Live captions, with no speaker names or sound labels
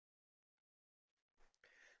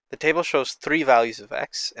The table shows three values of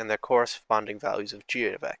x and their corresponding values of g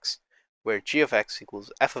of x, where g of x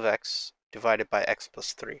equals f of x divided by x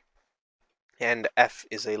plus 3, and f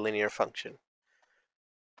is a linear function.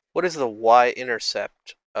 What is the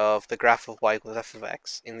y-intercept of the graph of y equals f of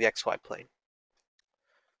x in the xy plane?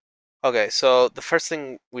 Okay, so the first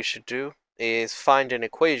thing we should do is find an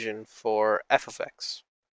equation for f of x.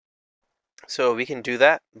 So we can do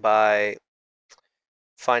that by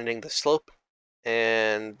finding the slope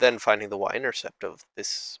and then finding the y-intercept of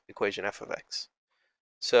this equation f of x.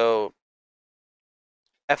 So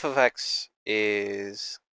f of x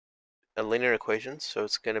is a linear equation, so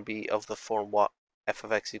it's going to be of the form f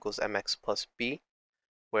of x equals mx plus b,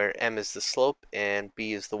 where m is the slope and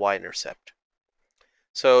b is the y-intercept.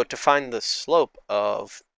 So to find the slope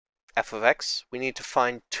of f of x, we need to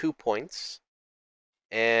find 2 points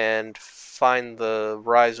and find the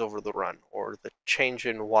rise over the run, or the change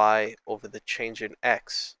in y over the change in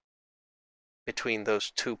x between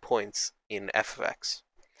those 2 points in f of x.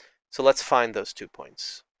 So let's find those 2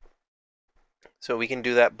 points. So we can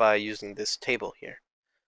do that by using this table here.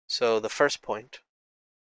 So the first point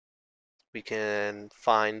we can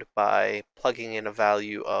find by plugging in a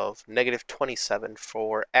value of -27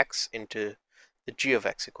 for x into the g of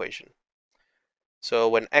x equation. So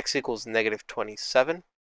when x equals -27,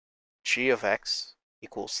 g of x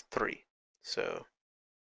equals 3. So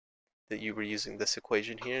that you were using this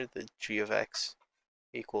equation here, the g of x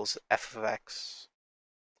equals f of x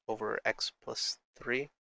over x plus 3.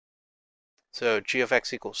 So g of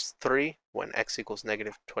x equals 3 when x equals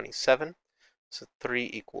 -27. So 3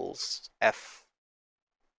 equals f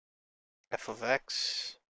of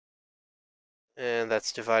x. And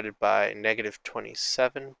that's divided by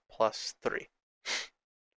 -27 plus 3.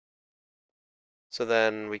 So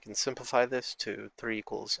then we can simplify this to 3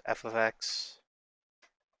 equals f of x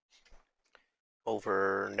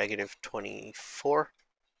over -24.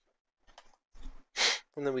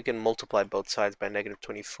 And then we can multiply both sides by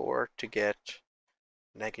 -24 to get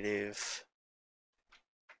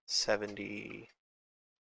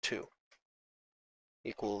 -72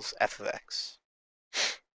 equals f of x.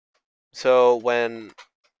 So when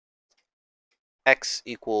x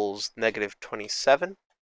equals -27,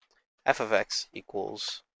 f of x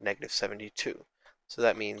equals -72. So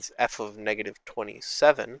that means f of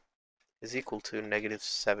 -27 is equal to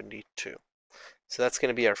 -72. So that's going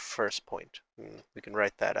to be our first point. We can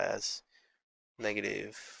write that as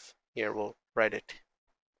negative, here we'll write it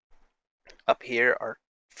up here, our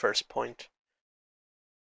first point,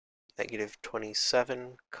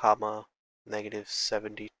 -27, comma,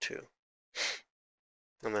 -72.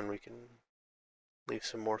 And then we can leave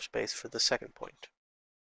some more space for the second point.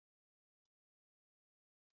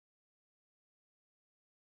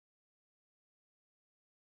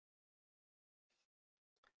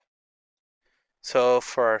 So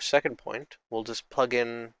for our second point, we'll just plug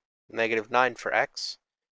in -9 for x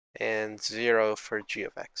and 0 for g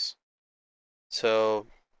of x. So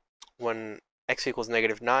when x equals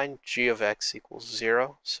 -9, g of x equals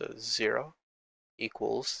 0, so 0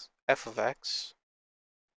 equals f of x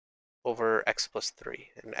over x plus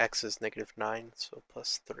 3, and x is -9, so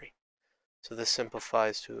plus 3. So this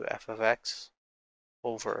simplifies to f of x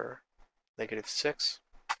over -6,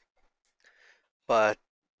 but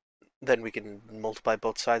then we can multiply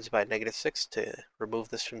both sides by -6 to remove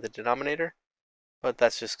this from the denominator, but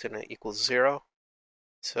that's just going to equal 0.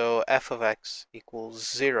 So f of x equals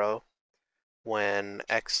 0 when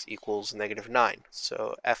x equals -9.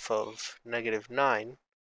 So f of -9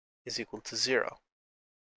 is equal to 0.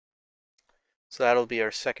 So that'll be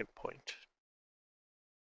our second point.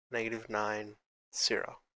 -9,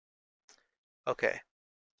 0. Okay,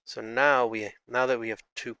 so now that we have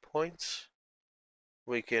 2 points,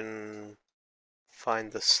 we can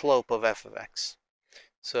find the slope of f of x.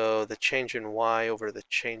 So the change in y over the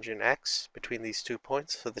change in x between these 2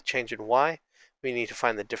 points. So the change in y, we need to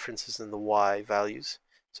find the differences in the y values.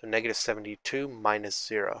 So -72 minus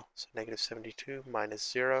 0. So -72 minus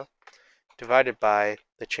 0 divided by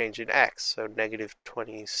the change in x. So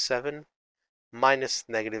 -27 minus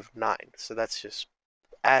 -9. So that's just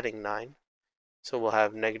adding 9. So we'll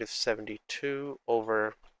have -72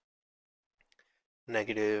 over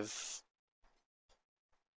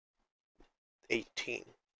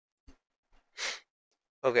 -18.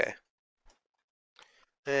 Okay.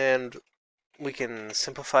 And we can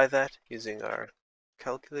simplify that using our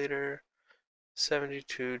calculator.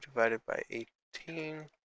 72 divided by 18,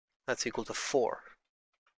 that's equal to 4.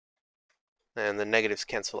 And the negatives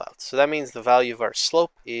cancel out. So that means the value of our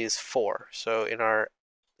slope is 4. So in our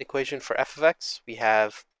equation for f of x, we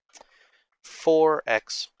have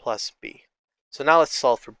 4x plus b. So now let's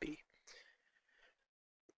solve for b.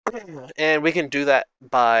 And we can do that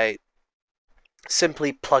by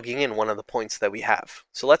simply plugging in one of the points that we have.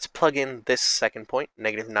 So let's plug in this second point,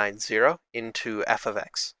 negative 9, 0, into f of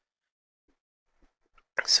x.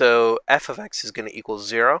 So f of x is going to equal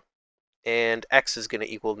 0, and x is going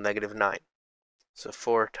to equal negative 9. So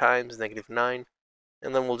 4 times negative 9,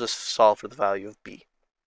 and then we'll just solve for the value of b.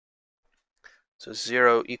 So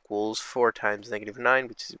 0 equals 4 times negative 9,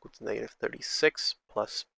 which is equal to negative 36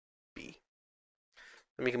 plus b.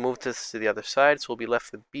 And we can move this to the other side, so we'll be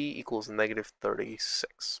left with b equals negative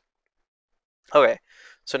 36. Okay,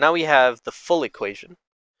 so now we have the full equation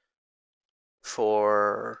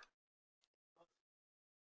for...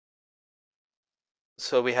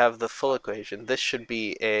 So we have the full equation. This should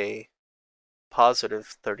be a positive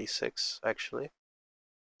 36, actually,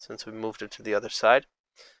 since we moved it to the other side.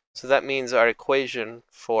 So that means our equation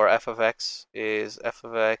for f of x is f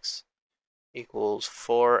of x equals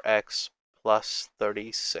 4x plus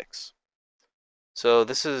 36. So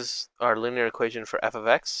this is our linear equation for f of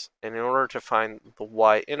x, and in order to find the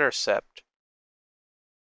y-intercept,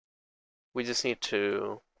 we just need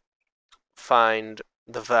to find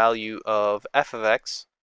the value of f of x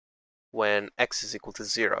when x is equal to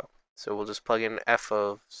 0. So we'll just plug in f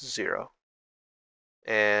of 0.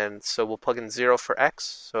 And so we'll plug in 0 for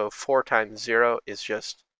x, so 4 times 0 is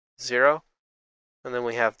just 0, and then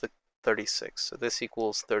we have the 36, so this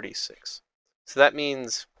equals 36. So that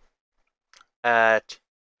means at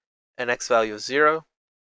an x value of 0,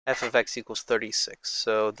 f of x equals 36.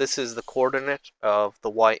 So this is the coordinate of the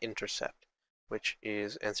y-intercept, which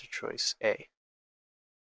is answer choice A.